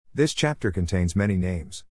This chapter contains many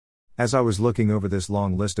names. As I was looking over this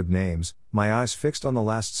long list of names, my eyes fixed on the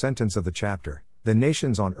last sentence of the chapter: the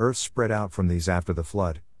nations on earth spread out from these after the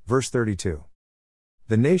flood, verse 32.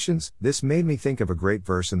 The nations, this made me think of a great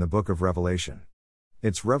verse in the book of Revelation.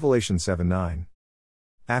 It's Revelation 7:9.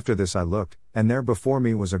 After this I looked, and there before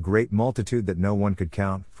me was a great multitude that no one could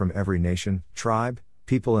count, from every nation, tribe,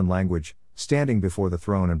 people and language, standing before the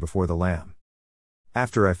throne and before the Lamb.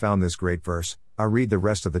 After I found this great verse, I read the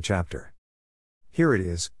rest of the chapter. Here it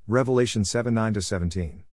is, Revelation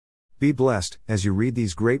 7:9-17. Be blessed, as you read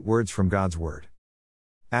these great words from God's Word.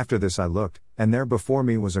 After this I looked, and there before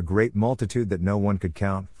me was a great multitude that no one could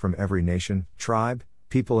count, from every nation, tribe,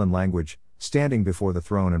 people and language, standing before the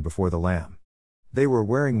throne and before the Lamb. They were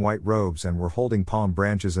wearing white robes and were holding palm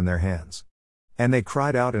branches in their hands. And they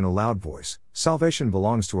cried out in a loud voice, "Salvation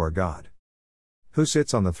belongs to our God, who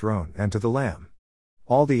sits on the throne, and to the Lamb."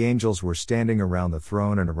 All the angels were standing around the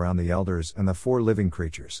throne and around the elders and the four living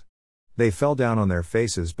creatures. They fell down on their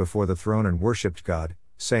faces before the throne and worshipped God,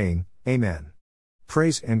 saying, Amen.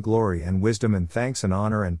 Praise and glory and wisdom and thanks and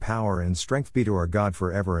honor and power and strength be to our God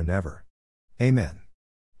forever and ever. Amen.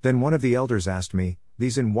 Then one of the elders asked me,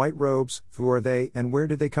 "These in white robes, who are they and where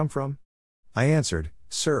did they come from?" I answered,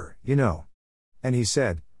 "Sir, you know." And he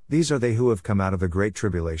said, "These are they who have come out of the great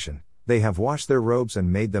tribulation. They have washed their robes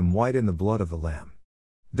and made them white in the blood of the Lamb.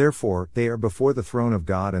 Therefore, they are before the throne of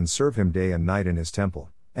God and serve him day and night in his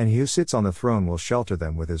temple, and he who sits on the throne will shelter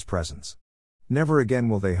them with his presence. Never again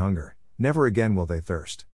will they hunger, never again will they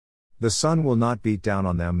thirst. The sun will not beat down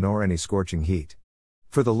on them nor any scorching heat.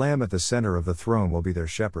 For the Lamb at the center of the throne will be their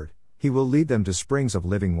shepherd, he will lead them to springs of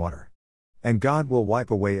living water. And God will wipe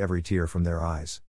away every tear from their eyes.